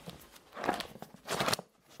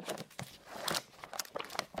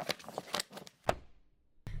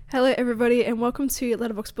Hello everybody and welcome to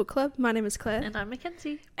Letterboxd Book Club. My name is Claire. And I'm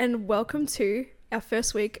Mackenzie. And welcome to our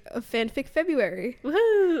first week of Fanfic February.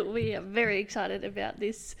 Woohoo! We are very excited about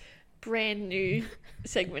this brand new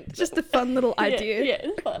segment. Just a fun little idea. Yeah,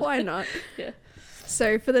 it's fun. Why not? Yeah.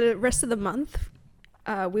 So for the rest of the month,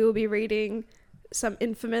 we will be reading some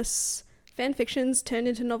infamous fanfictions turned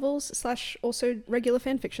into novels / also regular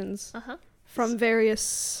fanfictions from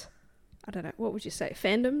various, I don't know, what would you say,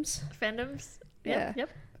 fandoms? Fandoms. Yeah. Yep.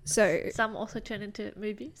 So some also turn into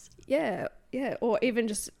movies. Yeah, or even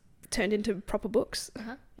just turned into proper books.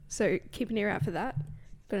 So keep an ear out for that.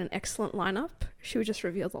 But an excellent lineup. Should we just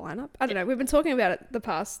reveal the lineup? I don't know. We've been talking about it the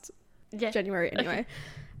past January anyway.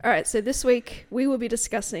 All right, so this week we will be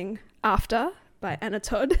discussing After by Anna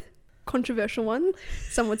Todd. Controversial one,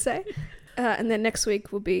 some would say. And then next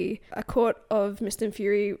week will be A Court of Mist and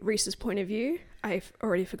Fury, Reese's Point of View. I've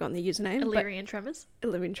already forgotten the username. Illyrian Tremors.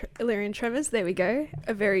 Illyrian Tremors, there we go.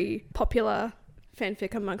 A very popular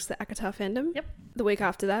fanfic amongst the ACOTAR fandom. Yep. The week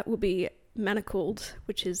after that will be Manacled,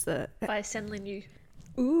 which is the... By Senlin Yu.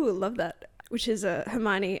 Ooh, love that. Which is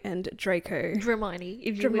Hermione and Draco. Dramini,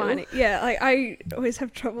 if you will. Yeah, I always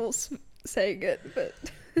have troubles saying it, but...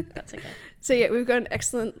 That's okay. So yeah, we've got an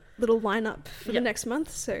excellent little lineup for the next month,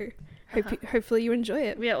 so... Hopefully you enjoy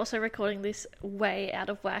it. We are also recording this way out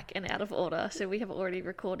of whack and out of order. So we have already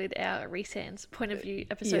recorded our Resan's point of view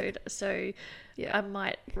episode. So I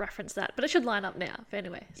might reference that. But it should line up now. But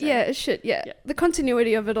anyway. So. Yeah, it should. Yeah. The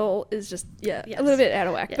continuity of it all is just, a little bit out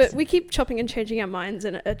of whack. But we keep chopping and changing our minds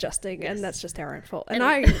and adjusting. And that's just our own fault. And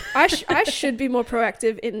I should be more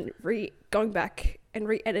proactive in going back and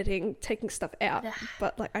re-editing, taking stuff out.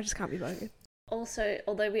 But I just can't be bothered. Also,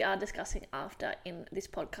 although we are discussing After in this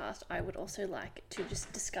podcast, I would also like to just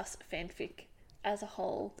discuss fanfic as a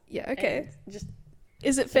whole. Yeah, okay. Just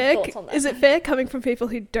is it fair? Is it fair coming from people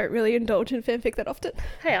who don't really indulge in fanfic that often?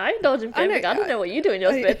 Hey, I indulge in fanfic. I don't know what you do in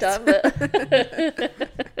your spare time, but...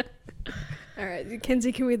 All right,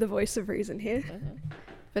 Kenzie can be the voice of reason here.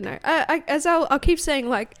 But no, I'll keep saying,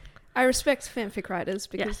 I respect fanfic writers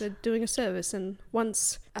because they're doing a service, and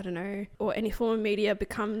once, I don't know, or any form of media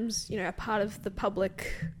becomes, a part of the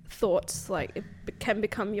public thoughts, it can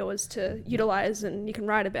become yours to utilize and you can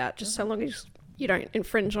write about, just so long as you don't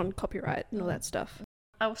infringe on copyright and all that stuff.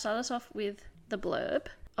 I will start us off with the blurb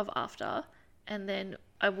of After, and then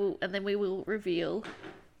we will reveal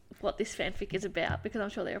what this fanfic is about, because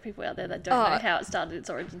I'm sure there are people out there that don't know how it started,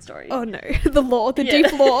 its origin story. Oh no, the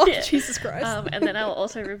deep lore. Jesus Christ. And then I will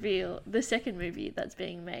also reveal the second movie that's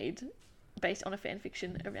being made based on a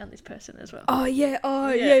fanfiction around this person as well. Oh yeah,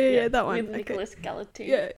 that one. With Nicholas Gallatin.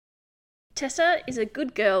 Yeah. Tessa is a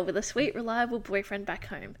good girl with a sweet, reliable boyfriend back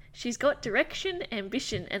home. She's got direction,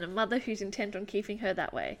 ambition, and a mother who's intent on keeping her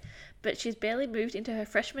that way. But she's barely moved into her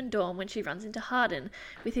freshman dorm when she runs into Hardin.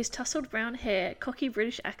 With his tousled brown hair, cocky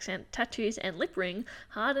British accent, tattoos, and lip ring,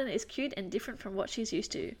 Hardin is cute and different from what she's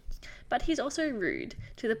used to. But he's also rude,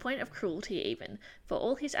 to the point of cruelty even. For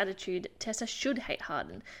all his attitude, Tessa should hate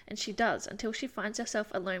Hardin, and she does, until she finds herself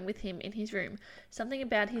alone with him in his room. Something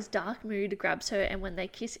about his dark mood grabs her, and when they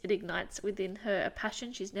kiss, it ignites within her a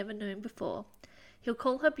passion she's never known before. He'll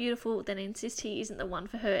call her beautiful, then insist he isn't the one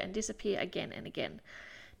for her, and disappear again and again.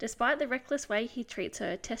 Despite the reckless way he treats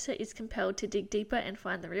her, Tessa is compelled to dig deeper and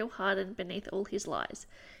find the real Hardin beneath all his lies.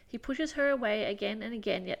 He pushes her away again and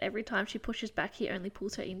again, yet every time she pushes back, he only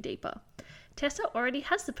pulls her in deeper. Tessa already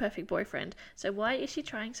has the perfect boyfriend, so why is she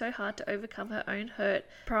trying so hard to overcome her own hurt,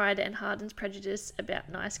 pride, and Hardin's prejudice about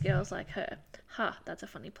nice girls like her? That's a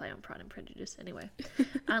funny play on Pride and Prejudice, anyway.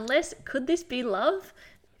 Could this be love?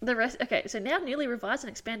 The rest. Okay, so now newly revised and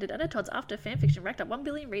expanded, Anna Todd's After fanfiction racked up 1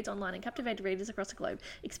 billion reads online and captivated readers across the globe.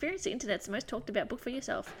 Experience the internet's most talked about book for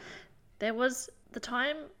yourself. There was the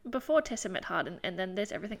time before Tessa met Hardin, and then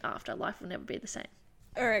there's everything after. Life will never be the same.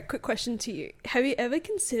 All right, quick question to you. Have you ever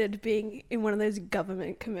considered being in one of those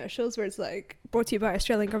government commercials where it's brought to you by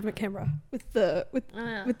Australian Government Camera with the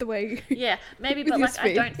way? Yeah, maybe, but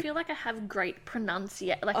I don't feel like I have great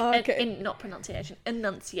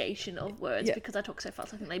enunciation of words because I talk so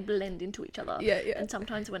fast. I think they blend into each other. Yeah. And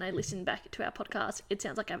sometimes when I listen back to our podcast, it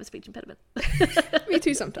sounds like I have a speech impediment. Me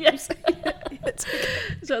too sometimes. It's okay.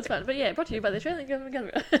 So it's fun. But yeah, brought to you by the Australian Government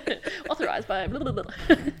Camera. Authorised by blah, blah, blah.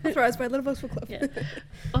 Authorised by Letterboxd Book Club. Yeah.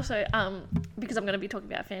 Also, because I'm going to be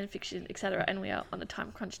talking about fan fiction, etc., and we are on a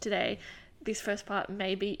time crunch today, this first part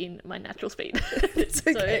may be in my natural speed.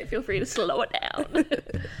 So feel free to slow it down.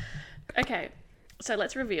 Okay, so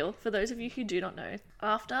let's reveal, for those of you who do not know,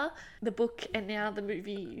 After the book and now the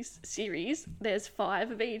movies series, there's 5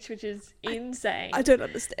 of each, which is insane. I don't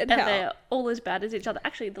understand how. And they're all as bad as each other.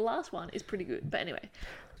 Actually, the last one is pretty good, but anyway.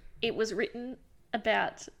 It was written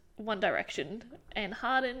about One Direction, and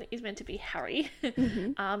Hardin is meant to be Harry.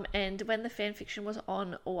 Mm-hmm. And when the fan fiction was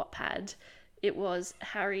on Wattpad, it was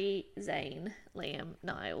Harry, Zayn, Liam,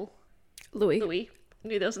 Niall, Louis.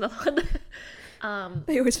 Knew there was another one.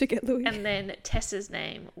 They always forget Louis. And then Tessa's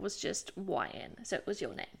name was just YN, so it was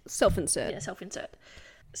your name. Self-insert. Yeah, self-insert.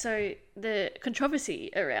 So the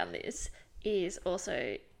controversy around this is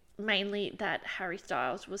also mainly that Harry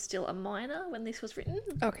Styles was still a minor when this was written.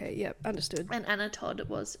 Okay, yeah, understood. And Anna Todd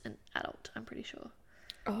was an adult, I'm pretty sure.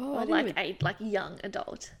 Oh, Or like a young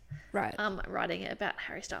adult. Right. Writing it about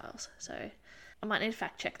Harry Styles. So I might need to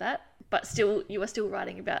fact check that. But still, you are still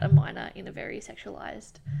writing about a minor in a very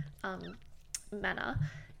sexualized manner,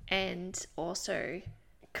 and also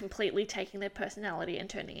completely taking their personality and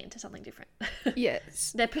turning it into something different.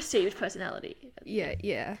 Yes. Their perceived personality.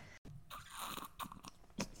 Yeah.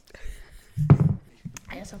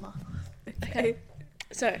 ASMR. Okay.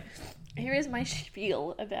 So, here is my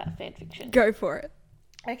spiel about fanfiction. Go for it.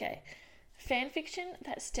 Okay. Fanfiction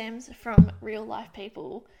that stems from real life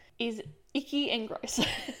people is icky and gross.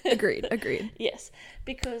 Agreed. Yes,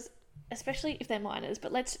 because especially if they're minors,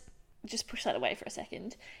 but let's just push that away for a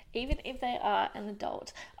second. Even if they are an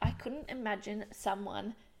adult, I couldn't imagine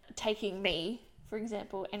someone taking me, for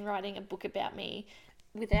example, and writing a book about me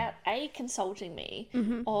without A, consulting me,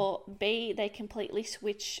 or B, they completely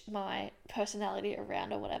switch my personality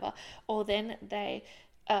around or whatever, or then they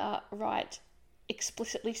write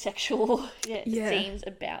explicitly sexual scenes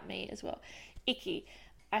about me as well. Icky.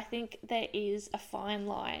 I think there is a fine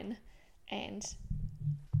line, and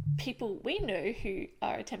people we know who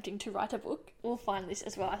are attempting to write a book will find this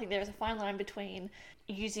as well. I think there is a fine line between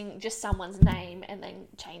using just someone's name and then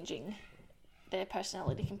changing their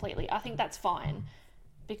personality completely. I think that's fine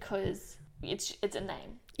because it's a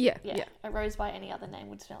name. Yeah. A rose by any other name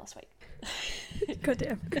would smell sweet.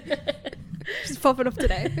 Goddamn. Just popping off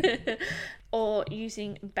today. Or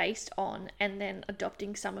using based on and then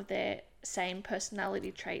adopting some of their same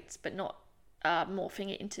personality traits but not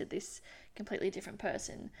morphing it into this completely different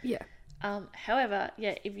person. Yeah. However,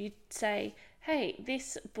 if you say, hey,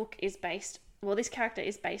 this character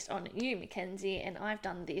is based on you, Mackenzie, and I've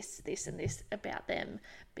done this, and this about them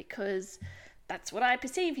because that's what I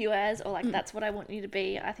perceive you as, or like that's what I want you to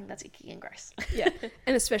be, I think that's icky and gross. Yeah.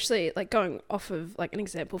 And especially like going off of like an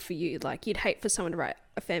example for you, like you'd hate for someone to write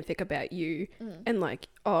a fanfic about you and like,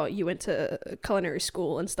 oh, you went to culinary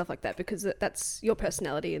school and stuff like that, because that's your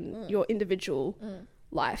personality and your individual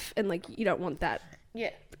life, and like you don't want that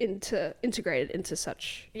integrated into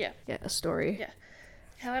such a story. Yeah.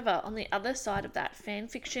 However, on the other side of that, fan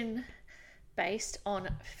fiction based on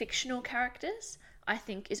fictional characters I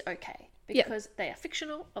think is okay, because they are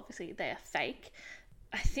fictional, obviously they are fake.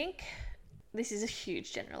 I think this is a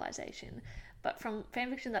huge generalization, but from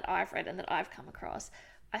fanfiction that I've read and that I've come across,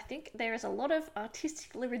 I think there is a lot of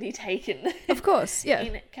artistic liberty taken. Of course, yeah.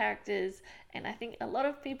 In characters, and I think a lot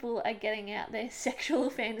of people are getting out their sexual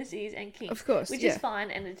fantasies and kinks, of course, which is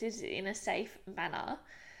fine, and it is in a safe manner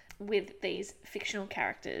with these fictional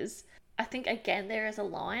characters. I think, again, there is a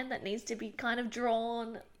line that needs to be kind of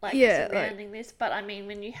drawn, surrounding this. But, I mean,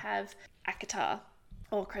 when you have ACOTAR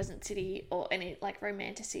or Crescent City or any,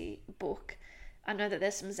 romantasy book, I know that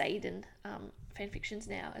there's some Zayden fanfictions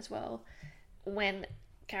now as well. When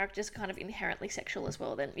characters are kind of inherently sexual as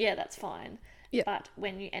well, then, that's fine. Yeah. But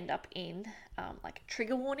when you end up in,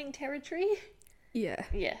 trigger warning territory... Yeah.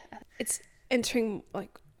 Yeah. It's entering,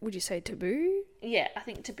 would you say taboo? Yeah, I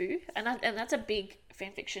think taboo. And that's a big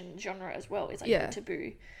fanfiction genre as well, is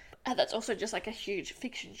taboo. And that's also just a huge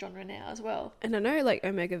fiction genre now as well. And I know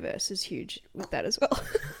Omegaverse is huge with that as well.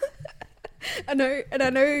 I know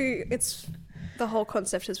it's the whole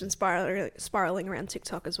concept has been spiraling around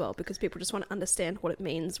TikTok as well, because people just want to understand what it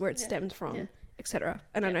means, where it stems from, etc.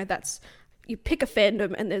 And I know that's, you pick a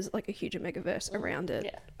fandom and there's a huge Omegaverse around it.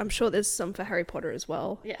 Yeah. I'm sure there's some for Harry Potter as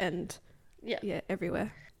well. Yeah. And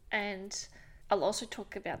everywhere. And I'll also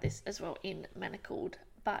talk about this as well in Manacled,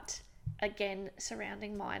 but again,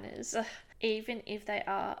 surrounding minors, even if they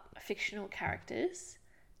are fictional characters,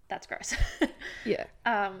 that's gross. Yeah.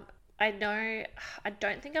 I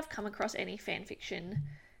don't think I've come across any fan fiction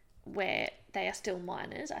where they are still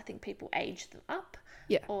minors. I think people age them up.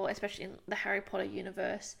 Yeah. Or especially in the Harry Potter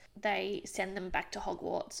universe, they send them back to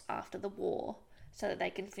Hogwarts after the war so that they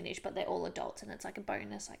can finish, but they're all adults and it's a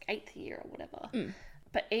bonus, 8th year or whatever.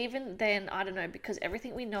 But even then, I don't know, because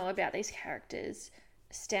everything we know about these characters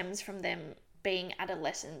stems from them being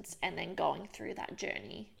adolescents and then going through that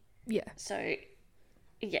journey. Yeah. So,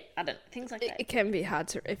 things like that. It can be hard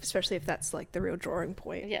to, especially if that's the real drawing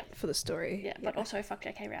point for the story. Yeah, but also fuck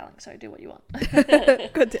J.K. Rowling, so do what you want.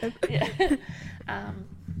 Good damn. Yeah.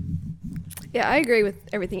 Yeah, I agree with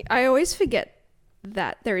everything. I always forget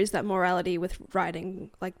that there is that morality with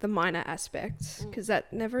writing, like the minor aspects, because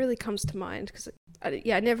that never really comes to mind. Because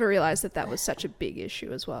I never realized that was such a big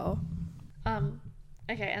issue as well.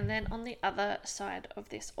 Okay, and then on the other side of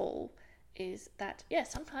this all is that,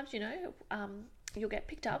 sometimes, you'll get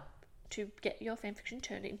picked up to get your fanfiction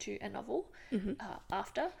turned into a novel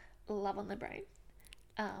after Love on the Brain.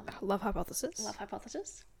 Love Hypothesis. Love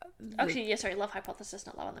Hypothesis. Actually, Love Hypothesis,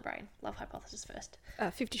 not Love on the Brain. Love Hypothesis first.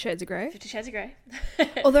 50 Shades of Grey. 50 Shades of Grey.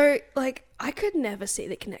 Although, like, I could never see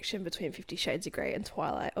the connection between 50 Shades of Grey and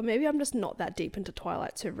Twilight. Or maybe I'm just not that deep into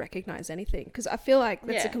Twilight to recognise anything. Because I feel like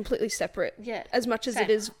that's a completely separate, as much as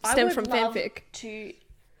it is stemmed from fanfic.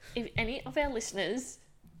 If any of our listeners,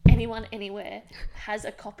 anyone, anywhere, has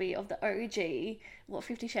a copy of the OG, what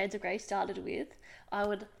 50 Shades of Grey started with, I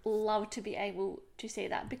would love to be able to see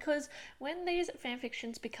that, because when these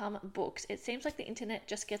fanfictions become books, it seems like the internet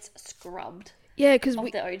just gets scrubbed. Yeah, because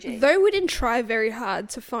though we didn't try very hard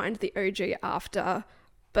to find the OG after,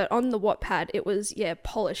 but on the Wattpad it was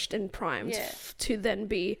polished and primed to then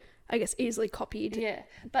be, I guess, easily copied. Yeah,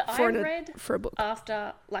 but I read for a book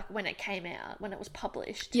after, like, when it came out, when it was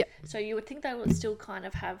published. Yeah. So you would think they would still kind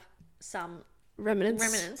of have some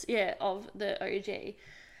remnants, of the OG.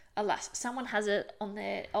 Alas, someone has it on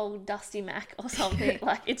their old dusty Mac or something.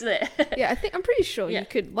 Like, it's there. I'm pretty sure you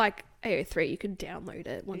could, like AO3, you could download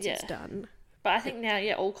it once it's done. But I think now,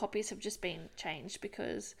 all copies have just been changed,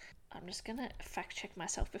 because I'm just going to fact check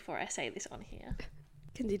myself before I say this on here.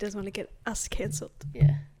 Kenzie does want to get us cancelled.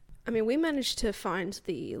 Yeah. I mean, we managed to find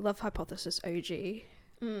the Love Hypothesis OG.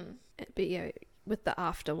 But with the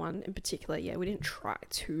after one in particular, we didn't try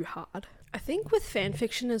too hard. I think with fan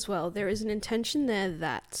fiction as well, there is an intention there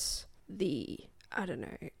that the,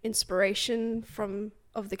 inspiration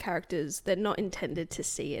of the characters, they're not intended to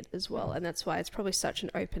see it as well. And that's why it's probably such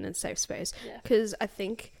an open and safe space. Because I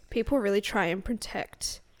think people really try and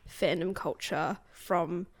protect fandom culture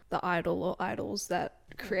from the idol or idols that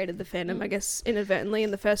created the fandom, I guess, inadvertently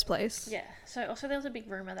in the first place. Yeah. So also there was a big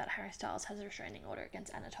rumour that Harry Styles has a restraining order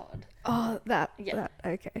against Anna Todd. Oh, that,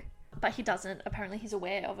 okay. But he doesn't. Apparently he's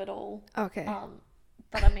aware of it all. Okay.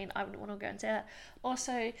 But I mean, I would want to go and say that.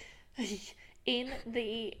 Also, in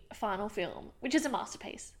the final film, which is a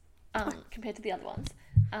masterpiece compared to the other ones,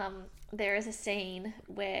 there is a scene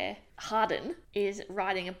where Hardin is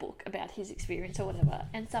writing a book about his experience or whatever,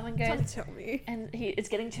 and someone goes, "Don't tell me," and it's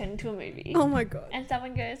getting turned into a movie. Oh my god! And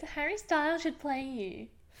someone goes, "Harry Styles should play you."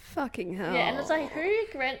 Fucking hell! Yeah, and it's like, who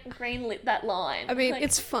greenlit that line? I mean, like,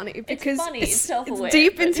 it's funny because it's self-aware, it's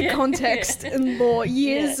deep into context and lore,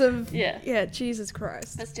 years of Jesus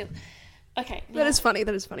Christ. But still. Okay. That is funny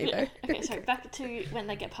though. Okay, so back to when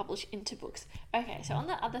they get published into books. Okay, so on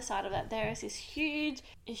the other side of that, there is this huge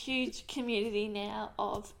community now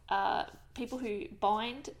of people who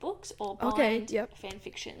bind books or bind fan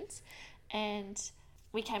fictions. And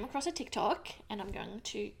we came across a TikTok, and I'm going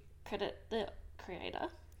to credit the creator.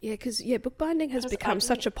 Yeah, because bookbinding has become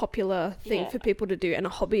such a popular thing for people to do and a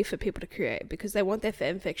hobby for people to create, because they want their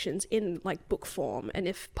fan fictions in like book form, and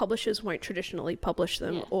if publishers won't traditionally publish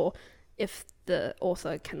them or if the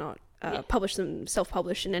author cannot publish them,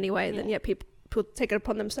 self-publish in any way, then people take it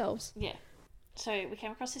upon themselves. Yeah. So we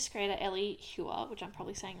came across this creator, Ellie Hewer, which I'm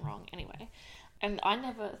probably saying wrong anyway. And I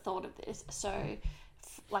never thought of this. So,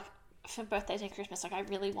 for birthdays and Christmas, I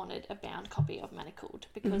really wanted a bound copy of Manacled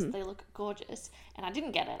because they look gorgeous. And I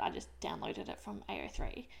didn't get it. I just downloaded it from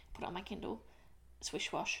AO3, put it on my Kindle, swish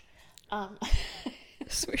swash.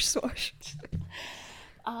 Swish swash.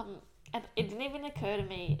 And it didn't even occur to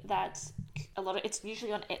me that it's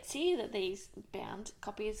usually on Etsy that these bound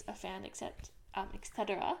copies are found,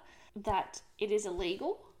 etc. That it is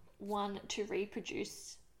illegal, one, to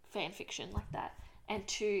reproduce fan fiction like that, and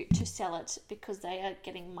two, to sell it because they are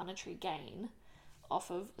getting monetary gain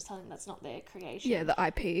off of something that's not their creation. Yeah, the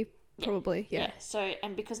IP, probably, yeah. So,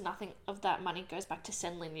 and because nothing of that money goes back to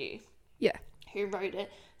Senlin Yu. Yeah. Who wrote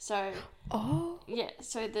it. So,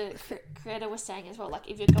 so the creator was saying as well,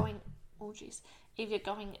 if you're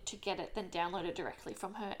going to get it, then download it directly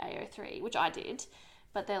from her AO3, which I did.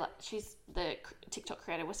 But the TikTok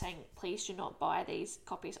creator was saying, please do not buy these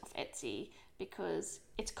copies off Etsy because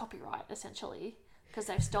it's copyright, essentially, because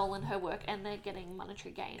they've stolen her work and they're getting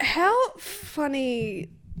monetary gain. How funny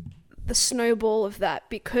the snowball of that,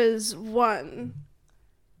 because one,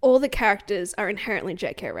 all the characters are inherently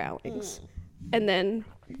J.K. Rowling's. And then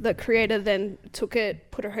the creator then took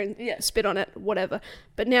it, put her own spit on it, whatever.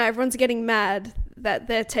 But now everyone's getting mad that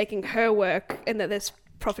they're taking her work and that they're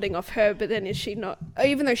profiting off her. But then is she not?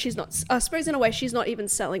 Even though she's not, I suppose in a way she's not even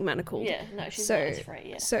selling Manacled. Yeah, no, she's not. It's free.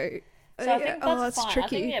 Yeah. So So I think that's fine.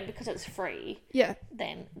 tricky. I think, yeah, because it's free,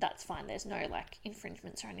 then that's fine. There's no, like,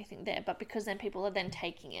 infringements or anything there. But because then people are then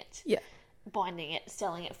taking it, binding it,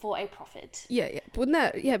 selling it for a profit. Yeah. But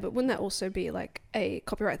wouldn't that also be, like, a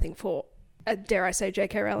copyright thing for, dare I say,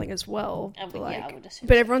 J.K. Rowling as well? I would assume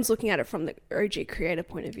but so. everyone's looking at it from the OG creator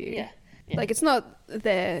point of view. Yeah. Like, it's not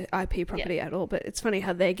their IP property at all, but it's funny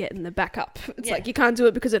how they're getting the backup. It's like, you can't do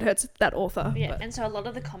it because it hurts that author. Yeah, and so a lot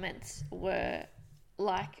of the comments were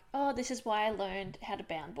like, oh, this is why I learned how to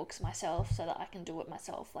bound books myself so that I can do it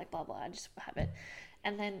myself, like, blah, blah, I just have it.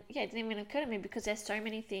 And then, it didn't even occur to me because there's so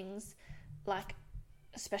many things, like,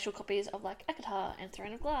 special copies of, like, ACOTAR and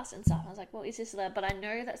Throne of Glass and stuff. I was like, well, is this allowed? But I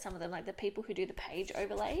know that some of them, like, the people who do the page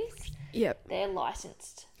overlays, they're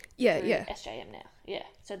licensed. SJM now. Yeah.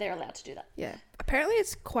 So they're allowed to do that. Yeah. Apparently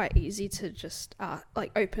it's quite easy to just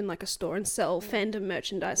like open like a store and sell fandom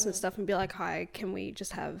merchandise and stuff and be like, hi, can we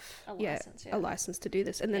just have a license to do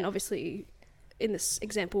this? And then obviously in this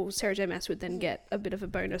example, Sarah J Maas would then get a bit of a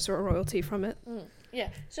bonus or a royalty from it. Yeah.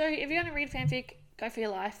 So if you're going to read fanfic, go for your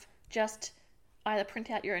life. Just either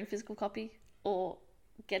print out your own physical copy or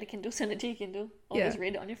get a Kindle, send it to your Kindle, or just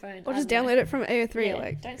read it on your phone. Or just download it from AO3.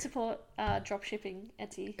 Like, don't support drop shipping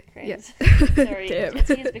Etsy creators. Yeah. Sorry, Damn.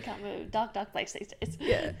 Etsy has become a dark place these days.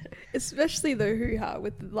 Yeah, especially the hoo-ha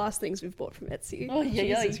with the last things we've bought from Etsy. Oh,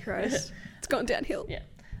 Jesus Christ. It's gone downhill. Yeah.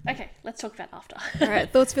 Okay, let's talk about after. All right,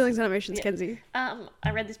 thoughts, feelings, and emotions, Kenzie.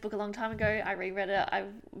 I read this book a long time ago. I reread it. I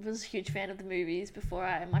was a huge fan of the movies before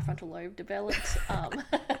my frontal lobe developed.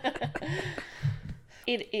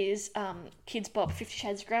 It is Kids Bop, 50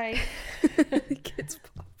 Shades of Grey. Kids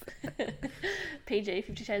Bop. PG,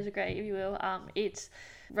 50 Shades of Grey, if you will. It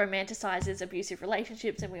romanticises abusive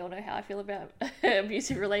relationships, and we all know how I feel about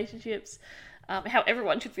abusive relationships, how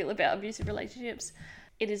everyone should feel about abusive relationships.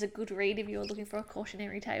 It is a good read if you're looking for a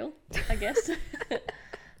cautionary tale, I guess.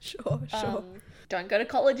 Sure. Don't go to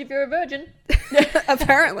college if you're a virgin.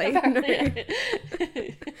 Apparently. No.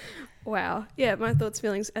 Yeah. Wow. Yeah, my thoughts,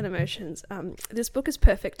 feelings, and emotions. This book is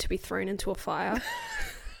perfect to be thrown into a fire.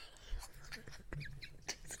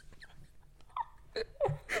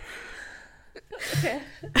 Okay.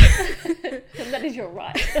 That is your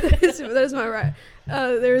right. That is my right.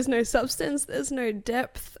 There is no substance. There's no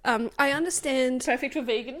depth. I understand. Perfect for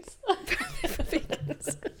vegans. Perfect for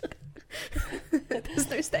vegans. There's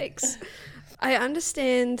no stakes. I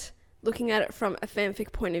understand looking at it from a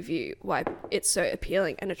fanfic point of view why it's so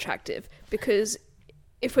appealing and attractive, because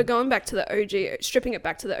if we're going back to the OG, stripping it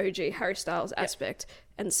back to the OG Harry Styles aspect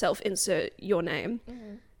and self-insert your name,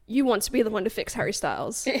 you want to be the one to fix Harry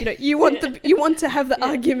Styles. You know, you want to have the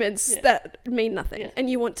arguments that mean nothing, and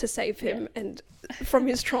you want to save him and from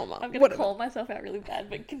his trauma. I'm going to call myself out really bad,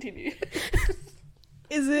 but continue.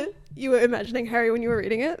 Is it you were imagining Harry when you were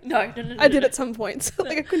reading it? No. I did at some points.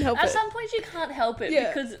 Like, I couldn't help it. At some points you can't help it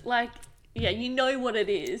because, like, you know what it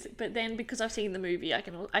is, but then because I've seen the movie, I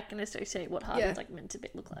can associate what Hardin's like meant to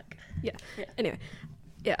look like. Yeah. Anyway,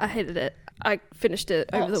 I hated it. I finished it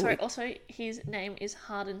over the week. Also, his name is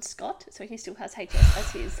Hardin Scott, so he still has HS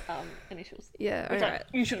as his initials. Yeah, all right.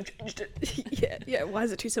 You should have changed it. Yeah. Why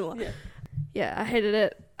is it too similar? Yeah, I hated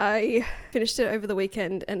it. I finished it over the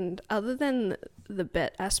weekend, and other than the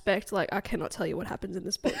bet aspect, like, I cannot tell you what happens in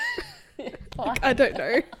this book. I don't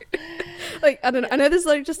know. Like, I don't know. I know there's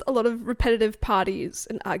like just a lot of repetitive parties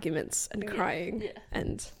and arguments and crying,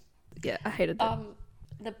 and I hated that.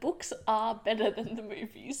 The books are better than the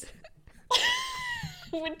movies,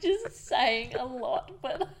 which is saying a lot,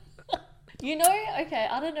 but you know, okay,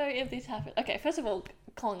 I don't know if this happened. Okay, first of all,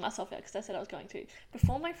 calling myself out because I said I was going to.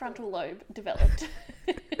 Before my frontal lobe developed,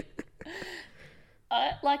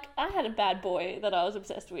 I had a bad boy that I was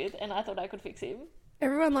obsessed with, and I thought I could fix him.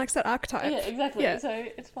 Everyone likes that archetype. Yeah, exactly. Yeah. So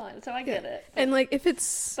it's fine. So I get it. And like, if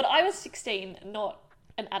it's... But I was 16, not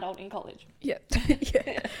an adult in college. Yeah.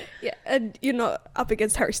 And you're not up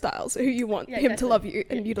against Harry Styles, who you want him to love you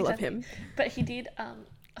and you to love him. But he did...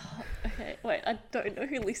 okay, wait, I don't know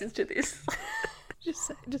who listens to this.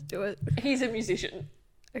 Just do it. He's a musician.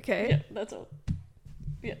 Okay. Yeah, that's all.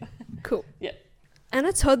 Yeah. Cool. Yeah.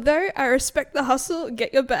 Anna Todd, though, I respect the hustle.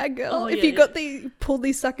 Get your bag, girl. If you got pulled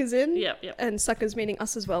these suckers in, and suckers meaning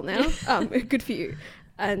us as well now, good for you.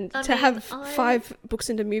 And to have 5 books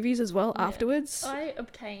into movies as well afterwards. I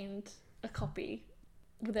obtained a copy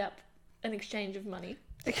without an exchange of money.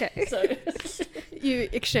 Okay. So you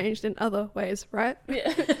exchanged in other ways, right?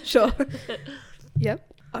 Yeah. Sure.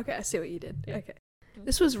 Yep. Okay, I see what you did. Yeah. Okay.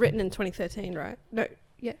 This was written in 2013, right? No.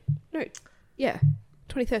 Yeah.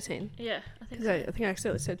 2013. Yeah, I think so. I think I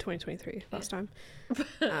accidentally said 2023 last time.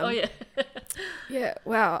 Oh, yeah. Yeah,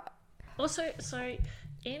 wow. Also, so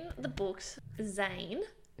in the books, Zane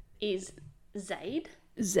is Zaid.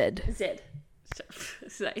 Zed. Zaid.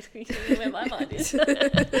 You know where my mind is.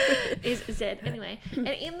 Is Zed. Anyway, and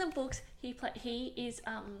in the books, he is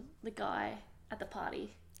the guy at the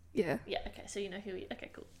party. Yeah. Yeah. Okay. So you know who he.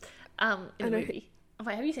 Okay. Cool. In the movie.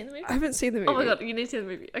 Wait, have you seen the movie? I haven't seen the movie. Oh my god, you need to see the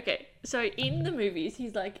movie. Okay, so in the movies,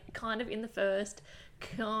 he's like kind of in the first,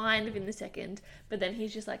 kind of in the second, but then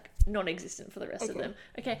he's just like non-existent for the rest of them.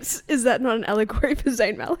 Okay. Is that not an allegory for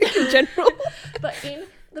Zayn Malik in general? But in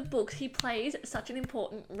the books, he plays such an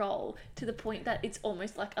important role to the point that it's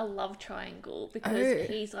almost like a love triangle because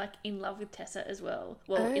he's like in love with Tessa as well.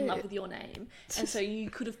 Well, in love with Your Name. And so you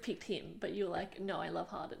could have picked him, but you're like, no, I love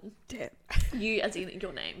Hardin. Damn. You as in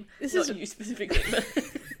Your Name. Not you specifically, but...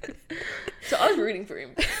 So I was rooting for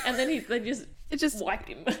him. And then they just wiped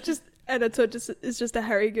him. And it's just a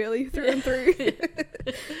Harry girly through and through.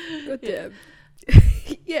 God damn.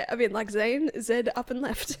 Yeah, I mean, like Zed up and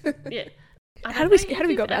left. Yeah. How do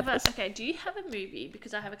we go about this? Okay, do you have a movie,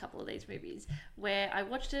 because I have a couple of these movies, where I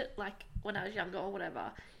watched it like when I was younger or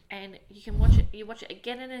whatever, and you watch it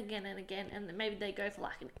again and again and again, and then maybe they go for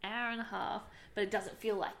like an hour and a half, but it doesn't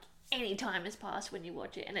feel like any time has passed when you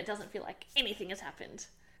watch it, and it doesn't feel like anything has happened.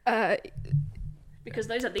 Because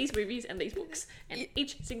those are these movies and these books, and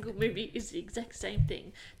each single movie is the exact same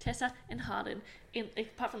thing. Tessa and Hardin,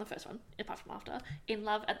 apart from the first one, apart from after, in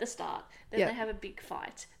love at the start, then they have a big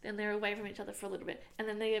fight, then they're away from each other for a little bit, and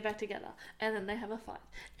then they get back together, and then they have a fight,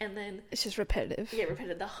 and then... It's just repetitive. Yeah,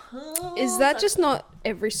 repetitive the whole... Is that just not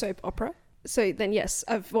every soap opera? So then, yes,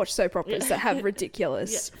 I've watched soap operas that have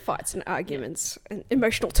ridiculous fights and arguments and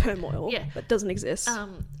emotional turmoil that doesn't exist.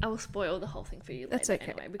 I will spoil the whole thing for you later. That's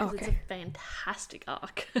okay. Anyway, because it's a fantastic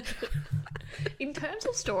arc. In terms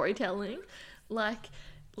of storytelling, like,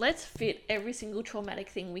 let's fit every single traumatic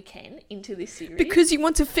thing we can into this series. Because you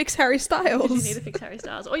want to fix Harry Styles. Because you need to fix Harry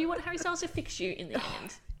Styles. Or you want Harry Styles to fix you in the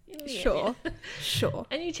end. Sure.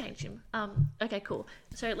 And you change him. Okay, cool.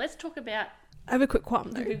 So let's talk about... I have a quick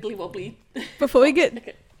qualm though. Wibbly wobbly. Before we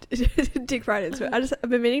get dig right into it, I've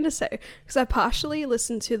been meaning to say, because I partially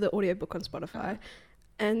listened to the audiobook on Spotify,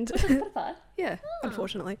 and Spotify?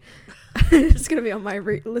 unfortunately, it's going to be on my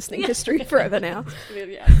listening history forever now.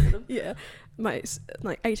 Yeah, my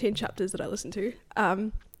like 18 chapters that I listen to.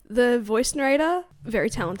 The voice narrator,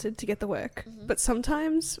 very talented to get the work, but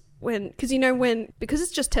sometimes because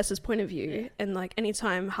it's just Tessa's point of view, and like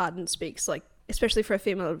anytime Hardin speaks, like, especially for a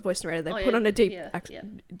female voice narrator, they put on a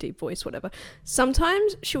deep voice, whatever.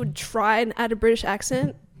 Sometimes she would try and add a British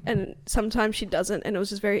accent, and sometimes she doesn't, and it was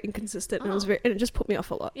just very inconsistent, and it just put me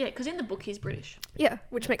off a lot. Yeah, because in the book he's British. Yeah,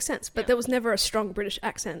 which makes sense, but there was never a strong British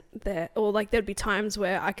accent there, or like there'd be times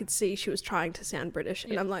where I could see she was trying to sound British,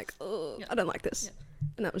 and I'm like, oh, I don't like this,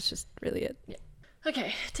 and that was just really it. Yeah.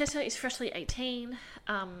 Okay, Tessa is freshly 18.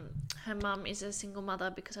 Her mum is a single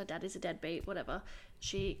mother because her dad is a deadbeat, whatever.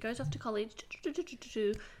 She goes off to college.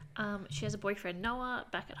 She has a boyfriend, Noah,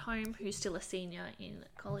 back at home, who's still a senior in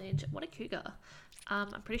college. What a cougar. I'm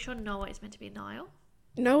pretty sure Noah is meant to be Niall.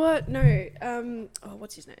 Noah, no.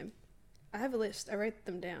 What's his name? I have a list. I wrote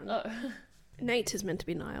them down. Oh. Nate is meant to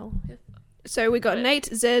be Niall. Yeah. So we got Nate,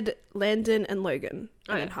 Zed, Landon, and Logan,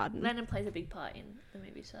 and then Hardin. Landon plays a big part in the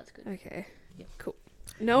movie, so that's good. Okay. Yeah. Cool.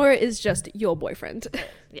 Noah is just your boyfriend.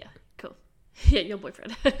 Yeah, cool. Yeah, your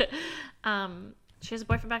boyfriend. She has a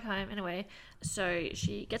boyfriend back home anyway, so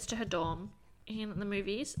she gets to her dorm. In the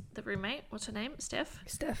movies, the roommate, what's her name? Steph,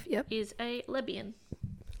 yep. Is a lesbian.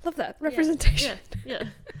 Love that. Representation. Yeah.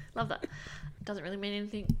 Love that. Doesn't really mean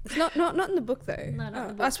anything. Not in the book though. No, not in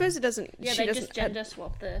the book. I suppose it doesn't. Yeah, they just gender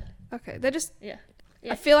swap the... Okay, they're just... Yeah.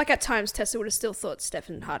 I feel like at times Tessa would have still thought Steph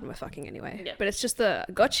and Hardin were fucking anyway. Yeah. But it's just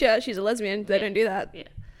gotcha, she's a lesbian. They don't do that. Yeah.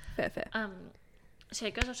 Fair. So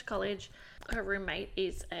she goes off to college. Her roommate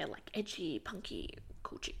is a like edgy, punky,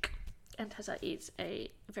 cool chick. And Tessa is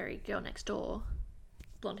a very girl next door,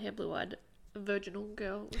 blonde hair, blue eyed, virginal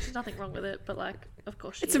girl. Which is nothing wrong with it, but like, of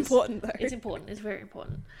course she is. It's important though. It's important. It's very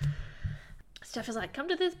important. Steph is like, come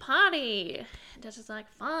to this party. And Tessa's like,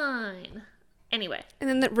 fine. Anyway. And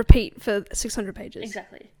then that repeat for 600 pages.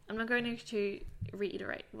 Exactly. I'm not going to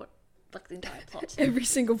reiterate what, like, the entire plot. Every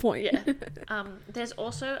single point. Yeah. There's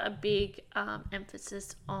also a big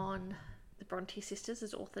emphasis on the Bronte sisters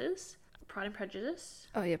as authors. Pride and Prejudice.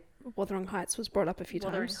 Oh, yeah. Wuthering Heights was brought up a few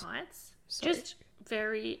times. Wuthering Heights. Sorry. Just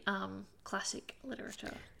very classic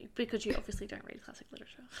literature. Because you obviously don't read classic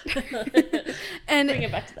literature. And bring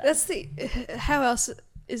it back to that. That's how else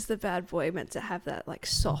is the bad boy meant to have that like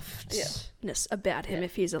softness about him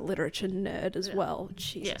if he's a literature nerd as well?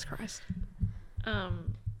 Jesus Christ.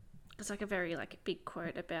 It's like a very like big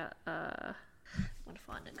quote about I want to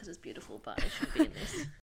find it because it's beautiful, but it should be in this.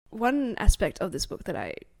 One aspect of this book that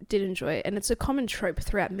I did enjoy, and it's a common trope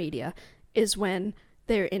throughout media, is when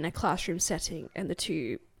they're in a classroom setting and the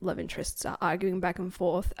two love interests are arguing back and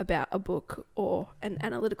forth about a book or an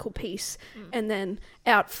analytical piece, and then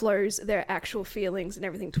out flows their actual feelings and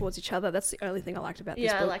everything towards each other. That's the only thing I liked about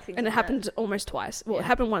this book. like things and it like happened that. almost twice. Well, it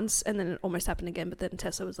happened once and then it almost happened again, but then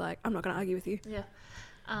Tessa was like, I'm not going to argue with you. Yeah.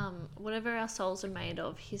 Whatever our souls are made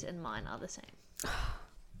of, his and mine are the same.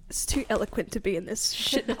 It's too eloquent to be in this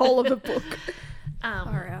shithole of a book.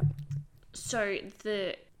 Far out. So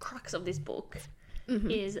the crux of this book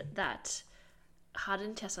is that Hardin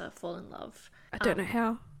and Tessa fall in love. I don't know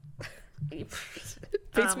how.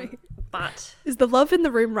 Beats me. But is the love in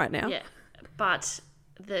the room right now? Yeah. But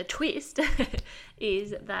the twist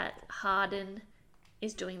is that Hardin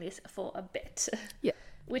is doing this for a bet. Yeah.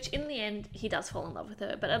 Which in the end, he does fall in love with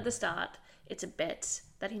her. But at the start, it's a bet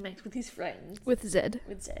that he makes with his friends. With Zed.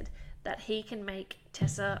 That he can make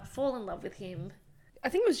Tessa fall in love with him. I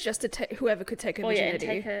think it was just whoever could take her virginity.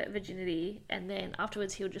 Yeah, take her virginity. And then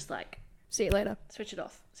afterwards, he'll just see you later. Switch it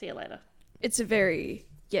off. See you later. It's a very,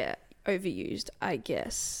 overused, I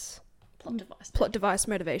guess. Plot device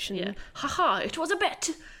motivation. Yeah. Haha, it was a bet.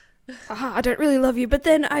 Haha, I don't really love you, but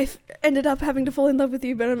then I ended up having to fall in love with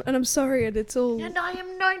you, but I'm sorry, and it's all... And I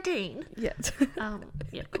am 19. Yeah.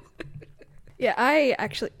 Yeah, cool. Yeah,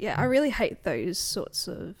 I really hate those sorts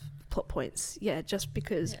of plot points. Yeah, just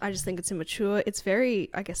because I just think it's immature. It's very,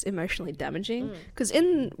 I guess, emotionally damaging. Because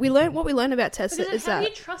what we learn about Tessa is that... how do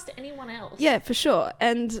you trust anyone else? Yeah, for sure.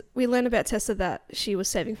 And we learn about Tessa that she was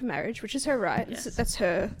saving for marriage, which is her right. Yes. That's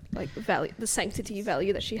her value, the sanctity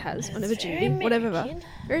value that she has on her virginity, whatever.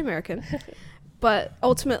 Very American. But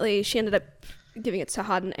ultimately, she ended up giving it to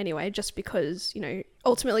Hardin anyway, just because,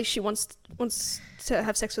 ultimately she wants to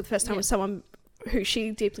have sex for the first time with someone who she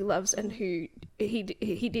deeply loves and who he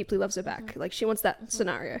deeply loves her back. Like, she wants that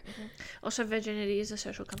scenario. Also, virginity is a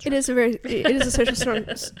social construct. It is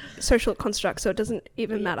a social construct, so it doesn't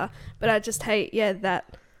even matter. But I just hate,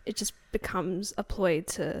 that it just becomes a ploy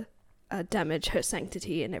to damage her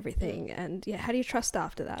sanctity and everything. And how do you trust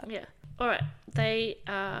after that? Yeah. All right. They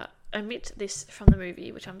omit this from the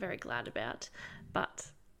movie, which I'm very glad about, but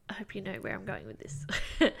I hope you know where I'm going with this.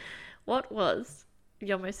 What was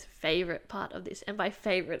your most favourite part of this? And by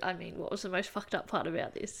favourite, I mean, what was the most fucked up part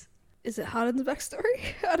about this? Is it Hardin's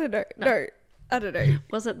backstory? I don't know. No, I don't know.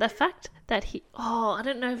 Was it the fact that I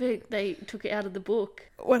don't know if they took it out of the book.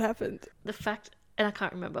 What happened? The fact, and I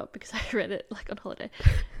can't remember because I read it on holiday,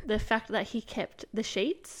 the fact that he kept the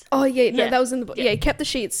sheets. Oh, no, that was in the book. Yeah, he kept the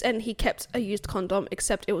sheets and he kept a used condom,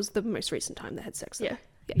 except it was the most recent time they had sex. Though.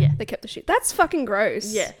 Yeah, they kept the sheet. That's fucking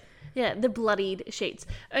gross. Yeah, the bloodied sheets.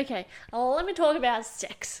 Okay, let me talk about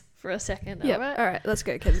sex for a second. Yeah, all right, let's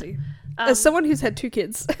go, Kenzie. As someone who's had 2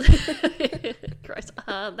 kids. Gross.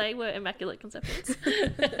 They were immaculate conceptions.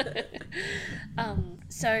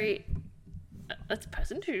 So, that's a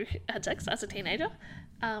person who had sex as a teenager.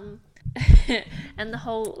 And the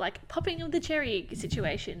whole, popping of the cherry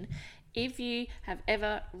situation. If you have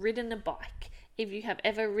ever ridden a bike, if you have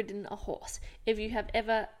ever ridden a horse, if you have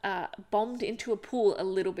ever bombed into a pool a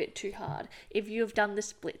little bit too hard, if you have done the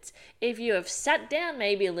splits, if you have sat down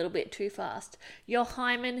maybe a little bit too fast, your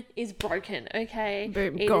hymen is broken, okay?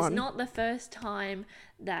 Boom, it gone. is not the first time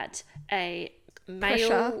that a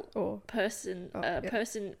male person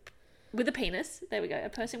with a penis, there we go, a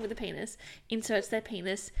person with a penis inserts their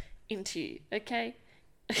penis into you, okay?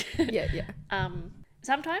 Yeah.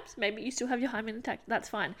 Sometimes, maybe you still have your hymen intact. That's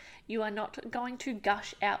fine. You are not going to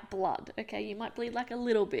gush out blood, okay? You might bleed a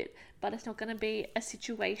little bit, but it's not going to be a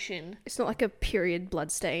situation. It's not like a period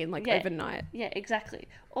blood stain, overnight. Yeah, exactly.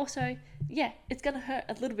 Also, it's going to hurt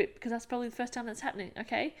a little bit because that's probably the first time that's happening,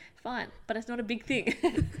 okay? Fine. But it's not a big thing.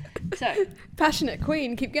 So. Passionate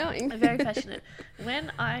queen, keep going. Very passionate.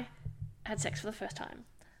 When I had sex for the first time,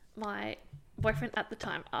 my boyfriend at the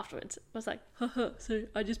time afterwards was like, haha, so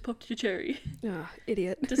I just popped your cherry. Oh,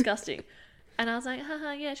 idiot. Disgusting. And I was like,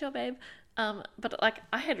 haha, yeah, sure, babe. But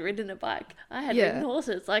I had ridden a bike. I had ridden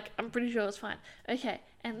horses. I'm pretty sure it was fine. Okay.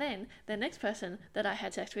 And then the next person that I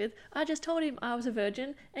had sex with, I just told him I was a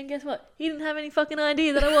virgin. And guess what? He didn't have any fucking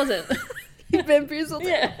idea that I wasn't. He bamboozled him.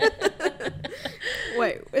 Yeah.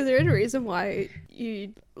 Wait, is there any reason why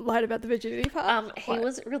you lied about the virginity part? He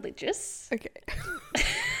was religious. Okay.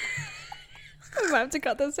 I might have to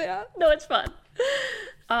cut this out. No, it's fine.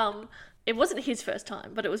 It wasn't his first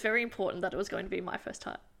time, but it was very important that it was going to be my first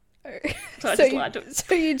time. Oh. So I just lied to him.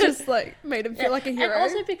 So you just like made him feel like a hero. And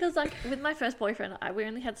also because like with my first boyfriend, we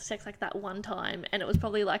only had sex like that one time, and it was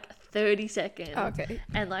probably like 30 seconds. Oh, okay.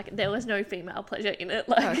 And like there was no female pleasure in it.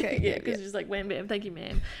 Like because it's just like wham bam, thank you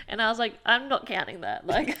ma'am. And I was like, I'm not counting that.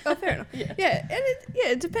 Like oh, fair enough. Yeah, and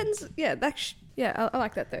it depends. Yeah, I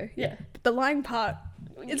like that though. Yeah, but the lying part.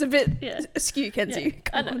 It's a bit askew, Kenzie.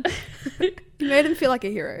 Come on. You made him feel like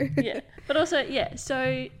a hero. Yeah, but also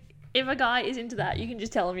so. If a guy is into that, you can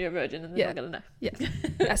just tell him you're a virgin and they're not going to know.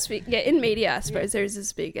 Yeah. In media, I suppose there is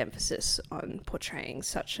this big emphasis on portraying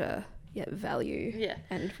such a value. Yeah.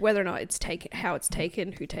 And whether or not it's taken, how it's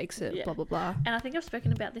taken, who takes it, blah, blah, blah. And I think I've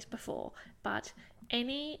spoken about this before, but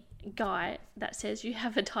any guy that says you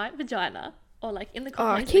have a tight vagina, or like in the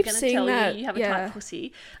comments they're going to tell you have a tight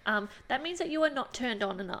pussy, that means that you are not turned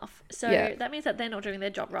on enough. So that means that they're not doing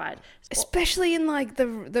their job right. Especially in like the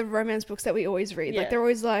romance books that we always read. Like they're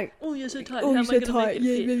always like, oh, you're so tight. Oh, how you're so tight.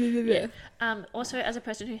 Yeah. Also, as a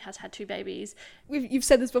person who has had 2 babies, you've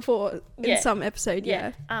said this before in some episode.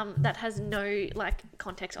 Yeah. That has no like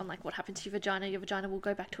context on like what happens to your vagina. Your vagina will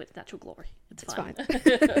go back to its natural glory. It's fine.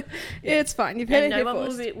 It's fine. You've heard it here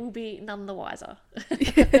first. No one will be none the wiser.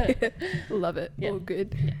 Love it. All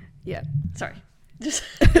good. Yeah. Sorry. Just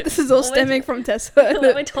this is all stemming from Tessa.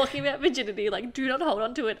 When we're talking about virginity, like, do not hold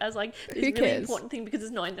on to it as like this really important thing because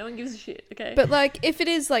it's not. No one gives a shit. Okay. But like, if it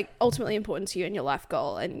is like ultimately important to you and your life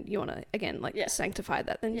goal, and you want to again like sanctify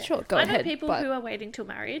that, then sure, go ahead. I know people who are waiting till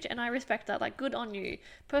marriage, and I respect that. Like, good on you.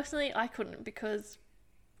 Personally, I couldn't because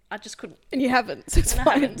I just couldn't. And you haven't, so it's fine.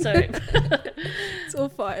 I haven't, so it's all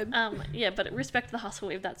fine. But respect the hustle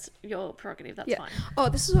if that's your prerogative. That's fine. Oh,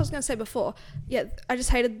 this is what I was going to say before. Yeah, I just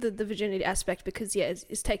hated the virginity aspect because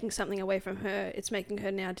it's taking something away from her. It's making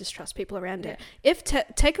her now distrust people around her. If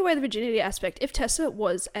take away the virginity aspect, if Tessa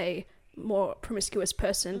was a more promiscuous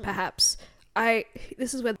person, perhaps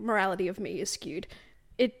this is where the morality of me is skewed.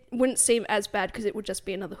 It wouldn't seem as bad because it would just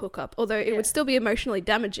be another hookup. Although it would still be emotionally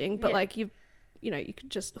damaging, but like you could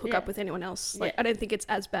just hook up with anyone else. Like, I don't think it's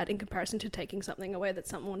as bad in comparison to taking something away that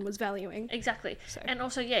someone was valuing. Exactly. So. And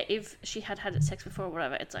also, if she had sex before or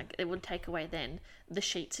whatever, it's like, it would take away then the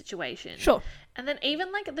sheet situation. Sure. And then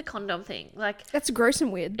even, like, the condom thing, like... That's gross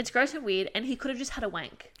and weird. It's gross and weird, and he could have just had a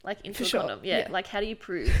wank, like, into a condom. Yeah. Like, how do you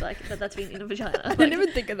prove, like, that's been in a vagina? I didn't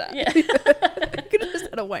even think of that. Yeah. He could have just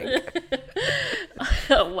had a wank.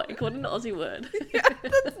 A wank, what an Aussie word. Yeah,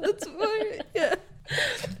 that's right. Yeah.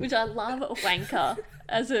 Which I love, wanker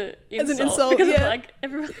as an insult because it's like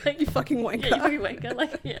everyone's like, you fucking wanker. Yeah, you fucking wanker.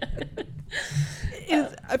 Like,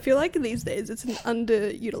 I feel like these days it's an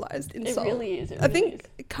underutilized insult. It really is. I think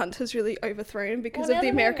cunt has really overthrown because of the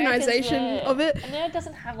Americanization of it. And now it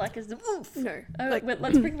doesn't have like as oomph. No.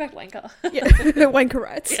 Let's bring back wanker. Yeah, wanker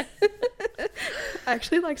rights. Yeah. I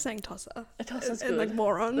actually like saying tosser. Tosser's and good. like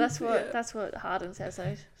moron. That's what Hardin says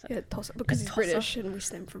though. So. Yeah, tosser because he's British and we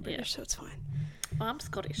stem from British, so it's fine. Well, I'm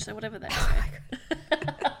Scottish, so whatever they say.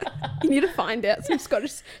 You need to find out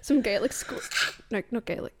some Gaelic school. No, not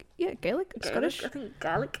Gaelic. Yeah, Gaelic? Scottish? I think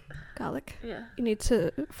Gaelic. Gaelic. Yeah. You need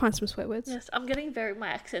to find some swear words. Yes, I'm getting my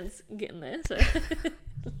accent's getting there, so I'm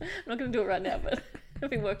not going to do it right now, but I've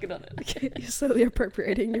been working on it. Okay, you're slowly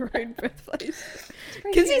appropriating your own birthplace.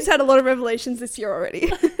 Kenzie's had a lot of revelations this year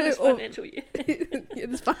already. This financial year. Yeah,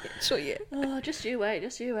 this financial year. Oh, just you wait.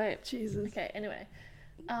 Jesus. Okay, anyway.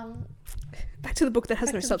 Back to the book that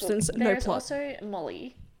has no substance, no plot. There's also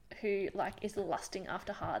Molly, who like is lusting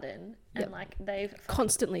after Hardin, and like they've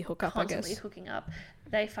constantly hook up. Constantly hooking up.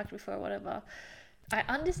 They fucked before or whatever. I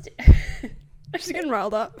understand. I'm just getting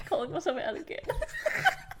riled up. Calling myself out again.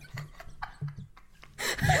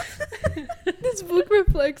 This book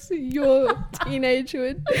reflects your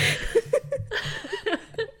teenagehood.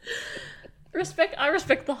 I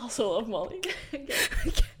respect the hustle of Molly.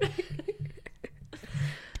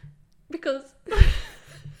 Because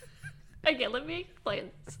okay, let me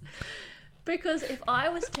explain this. Because if I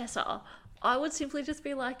was Tessa, I would simply just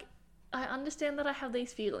be like, I understand that I have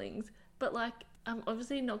these feelings, but like I'm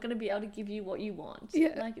obviously not going to be able to give you what you want.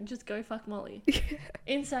 Yeah. Like, just go fuck Molly. Yeah.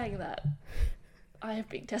 In saying that, I have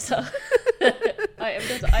been Tessa. I am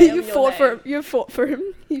Tessa. You fought for him.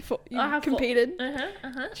 You competed.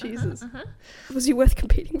 Jesus. Was he worth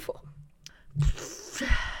competing for?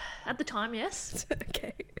 At the time, yes.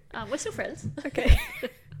 Okay. We're still friends. Okay.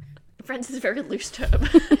 Friends is a very loose term.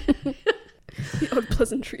 The odd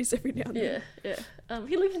pleasantries every now and then. Yeah.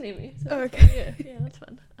 He lives near me. So okay. Yeah, that's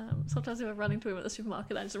fun. Sometimes if I run into him at the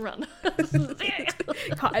supermarket, I just run.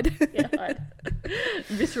 Hide. Yeah, hide.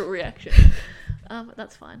 Visceral reaction.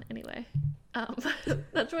 That's fine. Anyway.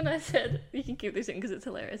 That's when I said, you can keep this in because it's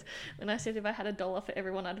hilarious. When I said if I had $1 for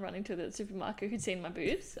everyone I'd run into the supermarket who'd seen my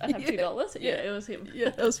boobs, I'd have $2. Yeah, it was him. Yeah,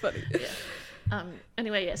 that was funny. Yeah.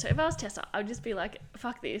 Anyway, yeah. So if I was Tessa, I'd just be like,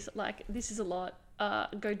 "Fuck this! Like, this is a lot.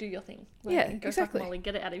 Go do your thing. Like, Yeah, go exactly. fuck Molly.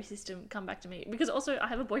 Get it out of your system. Come back to me." Because also, I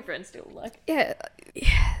have a boyfriend still. Like, Yeah.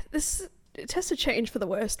 This Tessa changed for the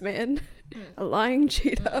worst, man. A lying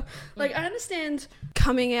cheater. Like, I understand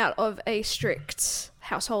coming out of a strict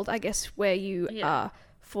household, I guess, where you are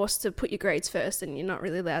forced to put your grades first and you're not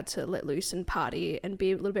really allowed to let loose and party and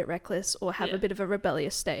be a little bit reckless or have a bit of a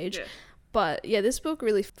rebellious stage. Yeah. But yeah, this book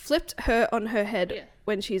really flipped her on her head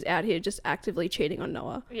when she's out here just actively cheating on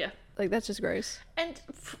Noah. Yeah. Like, that's just gross. And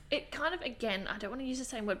it kind of, again, I don't want to use the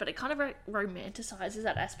same word, but it kind of romanticizes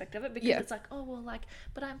that aspect of it because it's like, oh, well, like,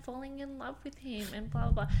 but I'm falling in love with him and blah,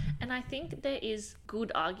 blah, blah. And I think there is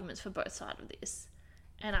good arguments for both sides of this.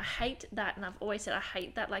 And I hate that, and I've always said I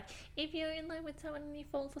hate that, like, if you're in love with someone and you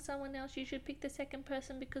fall for someone else, you should pick the second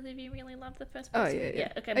person because if you really love the first person. Oh,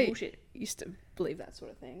 yeah. Okay, bullshit. I used to believe that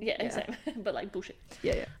sort of thing. Yeah, same. But, like, bullshit.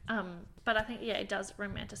 Yeah. But I think, it does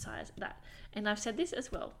romanticize that. And I've said this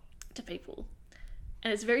as well to people,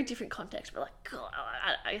 and it's a very different context, but, like, God,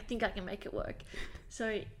 I think I can make it work.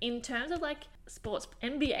 So, in terms of, like, sports,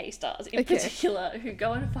 NBA stars in particular, who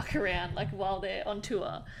go and fuck around, like, while they're on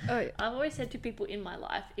tour, I've always said to people in my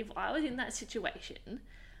life, if I was in that situation,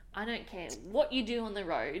 I don't care what you do on the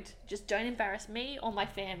road, just don't embarrass me or my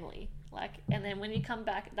family. Like, and then when you come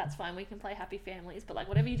back, that's fine, we can play happy families, but, like,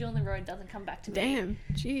 whatever you do on the road doesn't come back to me. Damn,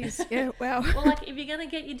 jeez, yeah, wow. Well, like, if you're gonna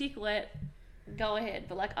get your dick wet, go ahead,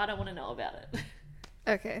 but, like, I don't want to know about it.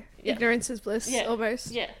 Okay. Yeah. Ignorance is bliss,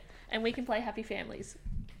 almost. Yeah, and we can play happy families.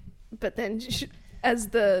 But then, as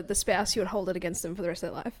the spouse, you would hold it against them for the rest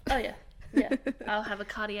of their life. Oh, yeah. Yeah. I'll have a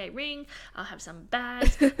Cartier ring, I'll have some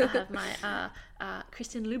bags, I'll have my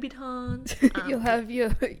Christian Louboutins. You'll have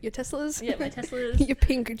your Teslas. Yeah, my Teslas. Your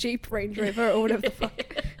pink Jeep Range Rover or whatever the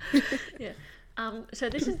fuck. Yeah. So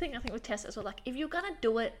this is the thing I think with Tessa as well. Like, if you're gonna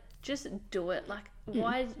do it, just do it. Like,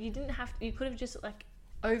 why you could have just, like,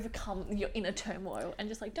 overcome your inner turmoil and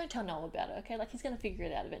just, like, don't tell Noah about it, okay? Like, he's gonna figure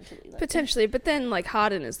it out eventually. Like, potentially, but then, like,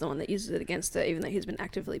 Hardin is the one that uses it against her, even though he's been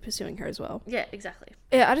actively pursuing her as well. Yeah, exactly.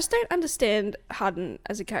 Yeah, I just don't understand Hardin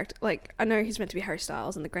as a character. Like, I know he's meant to be Harry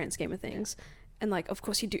Styles in the grand scheme of things. And, like, of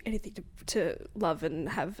course, you do anything to love and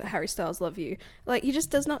have Harry Styles love you. Like, he just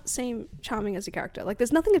does not seem charming as a character. Like,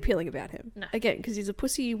 there's nothing appealing about him. No. Again, because he's a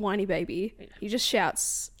pussy, whiny baby. Yeah. He just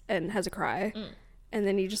shouts and has a cry. And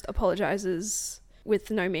then he just apologizes with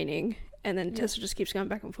no meaning. And then Tessa just keeps going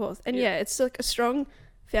back and forth. And, it's, like, a strong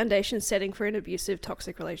foundation setting for an abusive,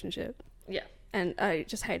 toxic relationship. Yeah. And I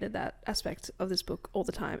just hated that aspect of this book all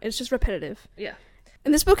the time. It's just repetitive. Yeah.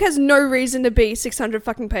 And this book has no reason to be 600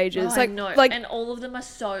 fucking pages. I know. Like, and all of them are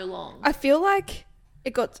so long. I feel like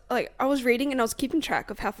it got, like, I was reading and I was keeping track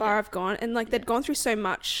of how far I've gone. And, like, they'd gone through so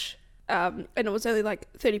much. And it was only,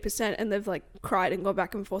 like, 30%. And they've, like, cried and gone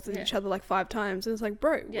back and forth with each other, like, 5 times. And it's like,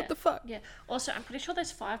 bro, what the fuck? Yeah. Also, I'm pretty sure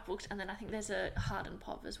there's 5 books. And then I think there's a Hardin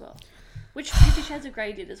Pop as well. Which 50 Shades of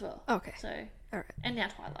Grey did as well. Okay. So, all right. And now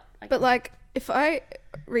Twilight. But, like, if I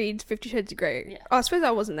read 50 Shades of Grey, I suppose I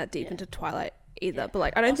wasn't that deep into Twilight either, but,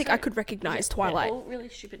 like, I don't think I could recognize Twilight. They're all really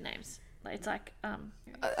stupid names. Like, it's like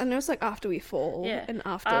I know it's like After We Fall and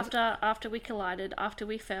after we collided, after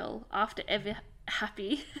we fell, after ever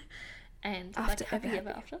happy, and after like happy ever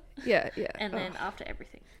after. Yeah. And then after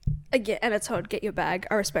everything. Again, and it's hard. Get your bag.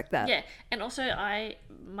 I respect that. Yeah, and also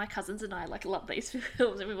my cousins and I, like, love these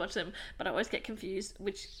films and we watch them, but I always get confused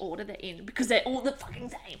which order they're in because they're all the fucking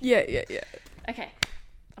same. Yeah. Okay,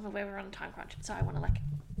 I'm aware we're on a time crunch, so I want to, like,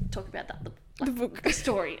 talk about that the book, the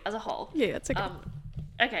story as a whole. Yeah, it's okay.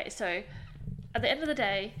 Okay, so at the end of the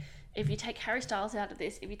day, if you take Harry Styles out of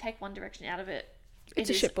this, if you take One Direction out of it,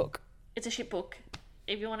 it's a shit book. It's a shit book.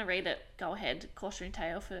 If you want to read it, go ahead. Cautionary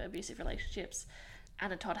tale for abusive relationships.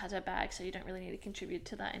 Anna Todd has her bag, so you don't really need to contribute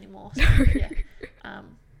to that anymore. So,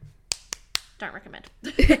 don't recommend.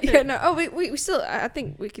 Yeah, no. Oh, we still. I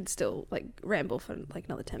think we could still, like, ramble for, like,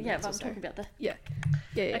 another 10 minutes. Yeah, but I'm talking about the. Yeah.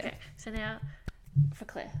 Okay, so now for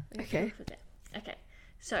Claire. Okay. Okay,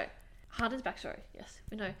 so Hardin's backstory. Yes,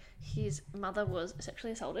 we know his mother was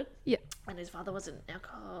sexually assaulted. Yeah. And his father was an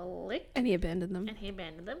alcoholic. And he abandoned them.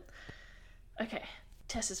 Okay,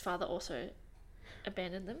 Tessa's father also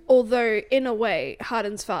abandoned them. Although, in a way,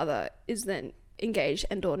 Hardin's father is then engaged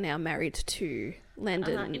and or now married to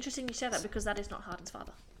Landon. Interesting you say that because that is not Hardin's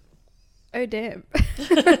father. Oh, damn.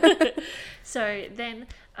 So then...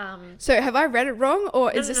 so have I read it wrong, or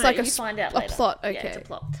is this like a find out later. plot? Okay. Yeah, it's a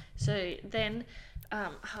plot. So then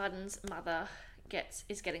Hardin's mother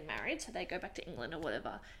is getting married, so they go back to England or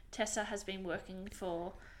whatever. Tessa has been working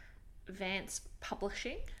for Vance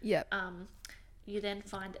Publishing. Yep. You then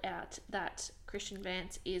find out that Christian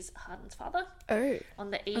Vance is Hardin's father. Oh. On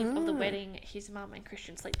the eve of the wedding, his mum and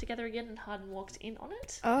Christian sleep together again, and Hardin walks in on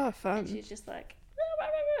it. Oh, fun. And she's just like,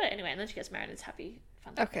 anyway, and then she gets married and it's happy,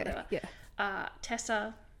 fun, whatever. Yeah.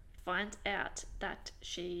 Tessa finds out that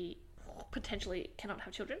she potentially cannot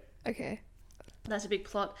have children. Okay. That's a big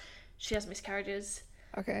plot. She has miscarriages.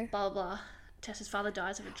 Okay. Blah, blah, blah. Tessa's father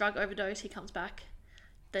dies of a drug overdose. He comes back,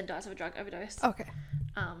 then dies of a drug overdose. Okay.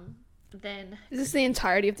 Then... Is this the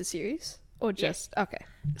entirety of the series? Or just... Yeah. Okay.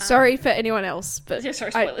 Sorry for anyone else, but... Yeah,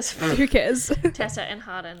 sorry, spoilers. Who cares? Tessa and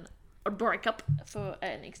Hardin break up for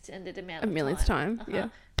an extended amount of time. A millionth time, yeah.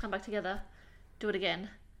 Come back together, do it again,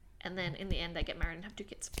 and then in the end they get married and have 2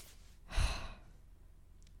 kids.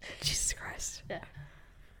 Jesus Christ. Yeah.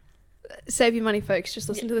 Save your money, folks. Just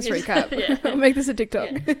listen to this recap. I'll make this a TikTok.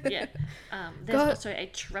 Yeah. There's also a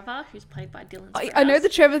Trevor who's played by Dylan Sprouse. I know the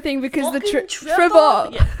Trevor thing because Fucking the Trevor.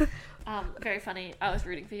 Yeah. Very funny. I was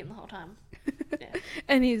rooting for him the whole time. Yeah.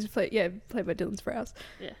 And he's played by Dylan Sprouse.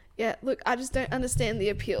 Yeah. Yeah, look, I just don't understand the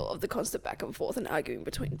appeal of the constant back and forth and arguing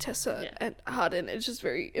between Tessa and Hardin. It's just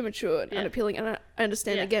very immature and unappealing. And I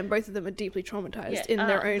understand, again, both of them are deeply traumatized in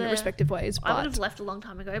their own respective ways. But... I would have left a long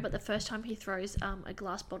time ago, but the first time he throws a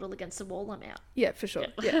glass bottle against the wall, I'm out. Yeah, for sure.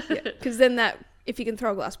 Yeah. Because then if you can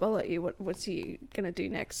throw a glass bottle at you, what's he going to do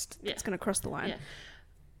next? Yeah. It's going to cross the line. Yeah.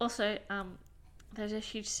 Also, there's a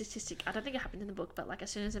huge statistic. I don't think it happened in the book, but like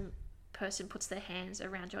as soon as a person puts their hands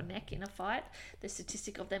around your neck in a fight, the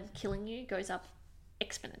statistic of them killing you goes up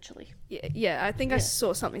exponentially. Yeah, I think I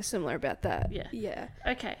saw something similar about that. Yeah.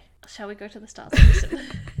 Okay, shall we go to the stars of this?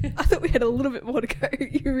 I thought we had a little bit more to go.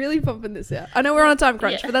 You're really pumping this out. I know we're on a time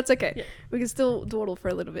crunch, but that's okay. We can still dawdle for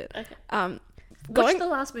a little bit. Okay. Watch the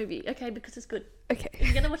last movie, okay, because it's good. Okay. If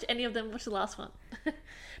you're going to watch any of them, watch the last one.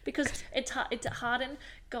 Because it's Hardin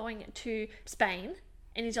going to Spain,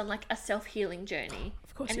 and he's on like a self-healing journey.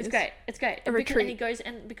 Of course, and it's great. It's great. A retreat. And he goes,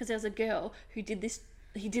 and because there's a girl who did this,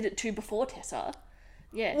 he did it too before Tessa.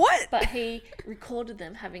 Yeah. What? But he recorded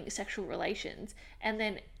them having sexual relations, and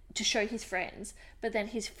then to show his friends. But then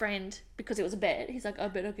his friend, because it was a bet, he's like, I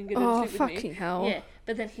bet I can get her to sleep with me. Oh, fucking hell. Yeah.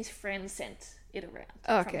 But then his friend sent it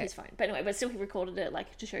around from his phone. But anyway, but still he recorded it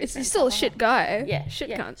like to show his friends. He's still a shit guy. Yeah. Shit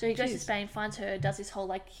cunt. So he goes to Spain, finds her, does this whole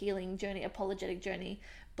like healing journey, apologetic journey,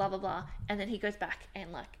 blah, blah, blah. And then he goes back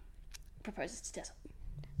and like proposes to Tessa.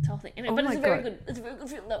 This whole thing. Anyway, but it's a very good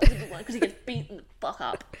film. That was a good one because he gets beaten the fuck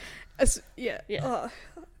up. Yeah. Oh,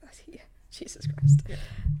 yeah. Jesus Christ.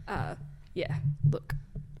 Yeah. Look,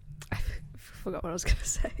 I forgot what I was going to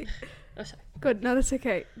say. Oh, sorry. God, no, that's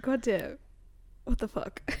okay. God damn. What the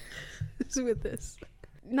fuck is with this?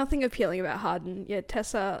 Nothing appealing about Hardin. Yeah,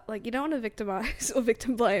 Tessa, like, you don't want to victimize or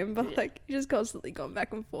victim blame, but like, you just constantly gone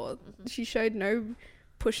back and forth. Mm-hmm. She showed no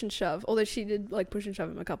push and shove, although she did like push and shove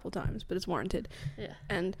him a couple of times, but it's warranted. Yeah.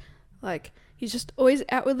 And like, he's just always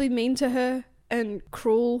outwardly mean to her and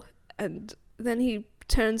cruel, and then he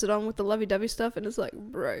turns it on with the lovey-dovey stuff, and it's like,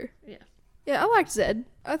 bro. Yeah, I liked Zed.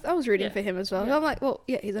 I was rooting for him as well. I'm like, well,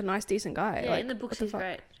 yeah, he's a nice, decent guy. Yeah, like, in the books he's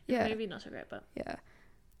great. In the movie, not so great, but... Yeah.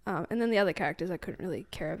 And then the other characters I couldn't really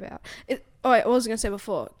care about. I was going to say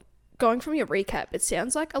before, going from your recap, it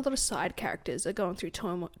sounds like a lot of side characters are going through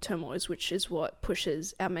turmoils, which is what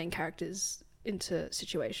pushes our main characters into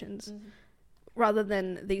situations, rather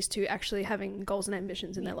than these two actually having goals and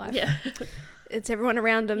ambitions in their life. Yeah. It's everyone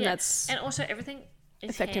around them that's... And also everything is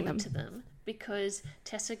affecting handed to them because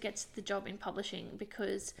Tessa gets the job in publishing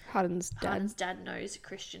because Hardin's dad knows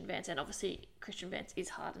Christian Vance, and obviously Christian Vance is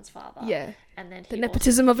Hardin's father. Yeah. And then the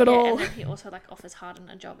nepotism of it all. And then he also like offers Hardin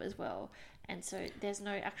a job as well. And so there's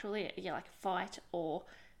no actually like fight or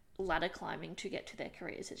ladder climbing to get to their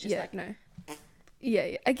careers. It's just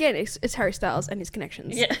Yeah. Again, it's Harry Styles and his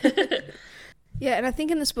connections. Yeah. Yeah, and I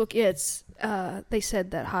think in this book, it's they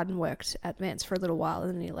said that Hardin worked at Vance for a little while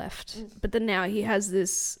and then he left. But then now he has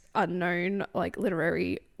this unknown, like,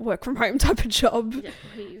 literary work from home type of job. Yeah,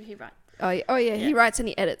 he writes. Oh yeah, he writes and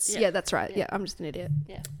he edits. Yeah, that's right. Yeah, I'm just an idiot.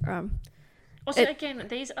 Yeah. Also, again,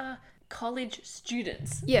 these are college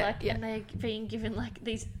students. Yeah, and they're being given like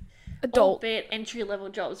these adult, albeit entry-level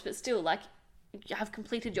jobs, but still like you have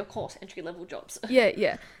completed your course, entry-level jobs.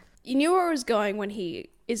 Yeah. You knew where I was going when he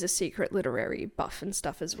is a secret literary buff and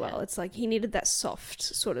stuff as well. It's like he needed that soft,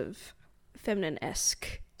 sort of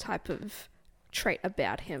feminine-esque type of trait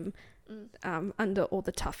about him, under all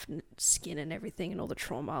the tough skin and everything and all the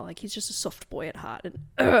trauma. Like, he's just a soft boy at heart, and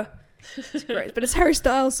it's great. But it's Harry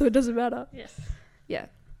Styles, so it doesn't matter. Yes. Yeah.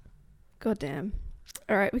 God damn.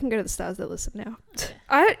 All right, we can go to the stars that listen now.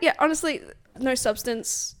 Okay. Honestly, no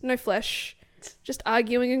substance, no flesh, just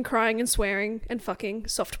arguing and crying and swearing and fucking,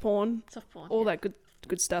 soft porn, all that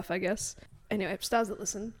good stuff, I guess. Anyway, stars that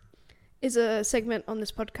listen is a segment on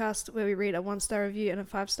this podcast where we read a 1-star review and a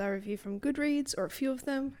 5-star review from Goodreads, or a few of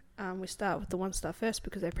them. We start with the 1-star first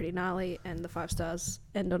because they're pretty gnarly, and the 5 stars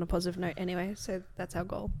end on a positive note anyway, so that's our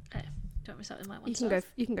goal. Okay. Do you want me to start with my 1 star?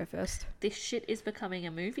 You can go first. This shit is becoming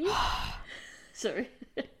a movie. Sorry.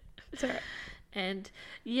 It's alright. And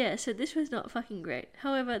yeah, so this was not fucking great.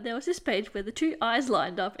 However, there was this page where the 2 eyes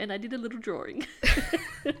lined up and I did a little drawing.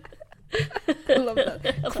 I love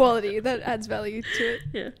that. Quality. That adds value to it.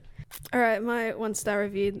 Yeah. Alright, my 1-star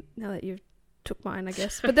review, now that you've took mine, I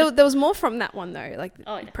guess. But there was more from that one though.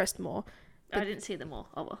 Like, pressed more. I didn't see them all.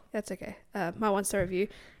 Oh well. That's okay. My 1-star review.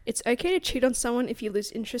 It's okay to cheat on someone if you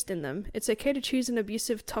lose interest in them. It's okay to choose an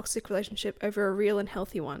abusive, toxic relationship over a real and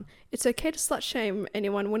healthy one. It's okay to slut shame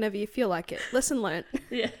anyone whenever you feel like it. Lesson learnt.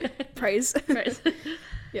 Yeah. Praise. Praise.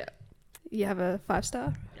 Yeah. You have a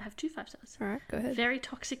 5-star? I have 2 5 stars. All right, go ahead. Very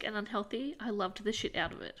toxic and unhealthy. I loved the shit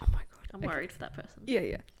out of it. Oh my god. I'm worried for that person.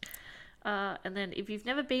 Yeah. And then, if you've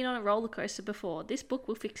never been on a roller coaster before, this book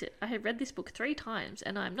will fix it. I have read this book 3 times,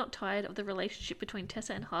 and I'm not tired of the relationship between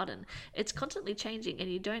Tessa and Hardin. It's constantly changing,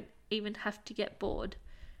 and you don't even have to get bored.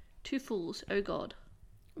 2 fools, oh god.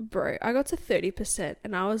 Bro, I got to 30%,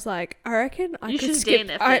 and I was like, I reckon I you could should skip.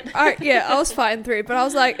 DNF I was fighting through, but I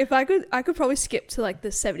was like, if I could probably skip to like the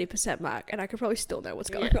 70% mark, and I could probably still know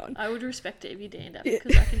what's going on. I would respect it if you DNF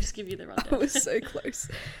because I can just give you the rundown. I was so close.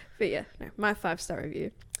 But yeah, no, my 5-star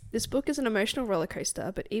review. This book is an emotional roller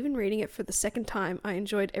coaster, but even reading it for the 2nd time, I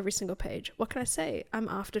enjoyed every single page. What can I say? I'm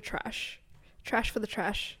after trash. Trash for the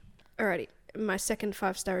trash. Alrighty, my second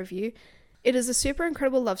 5-star review. It is a super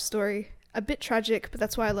incredible love story. A bit tragic, but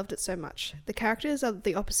that's why I loved it so much. The characters are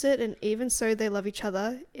the opposite, and even so they love each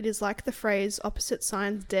other. It is like the phrase, opposite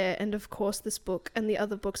signs dare, and of course this book and the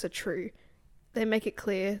other books are true. They make it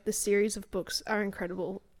clear the series of books are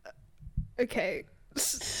incredible. Okay.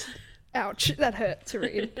 Ouch, that hurt to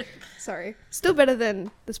read. Sorry. Still better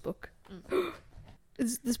than this book.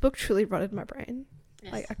 This book truly rotted my brain.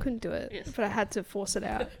 Yes. Like, I couldn't do it, Yes. but I had to force it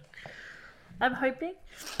out. I'm hoping,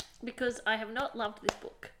 because I have not loved this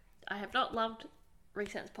book. I have not loved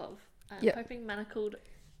Resans Pov. I'm hoping Manacled.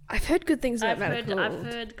 I've heard good things about Manacled.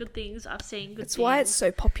 I've heard good things. I've seen good things. That's why it's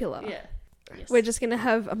so popular. Yeah. Yes. We're just going to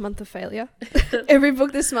have a month of failure. Every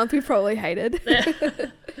book this month we probably hated.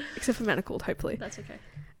 Except for Manacled, hopefully. That's okay.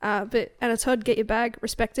 But Anna Todd, get your bag,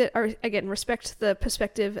 respect it. Again, respect the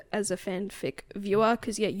perspective as a fanfic viewer,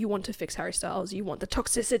 because you want to fix Harry Styles, you want the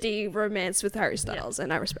toxicity romance with Harry Styles,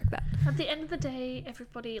 and I respect that. At the end of the day,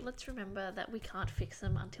 everybody, let's remember that we can't fix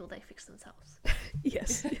them until they fix themselves.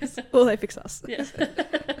 Yes. Or they fix us. Yes.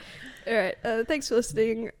 All right. Thanks for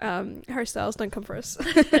listening. Harry Styles, don't come for us.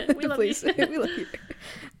 We love Please. you. We love you.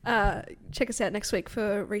 Check us out next week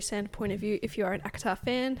for Resand Point of View. If you are an ACOTAR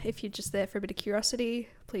fan, if you're just there for a bit of curiosity,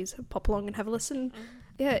 please pop along and have a listen.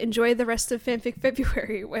 Yeah, enjoy the rest of Fanfic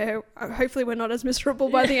February, where hopefully we're not as miserable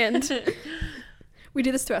by the end. We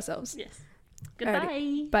do this to ourselves. Yes. Goodbye.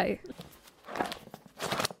 Alrighty. Bye.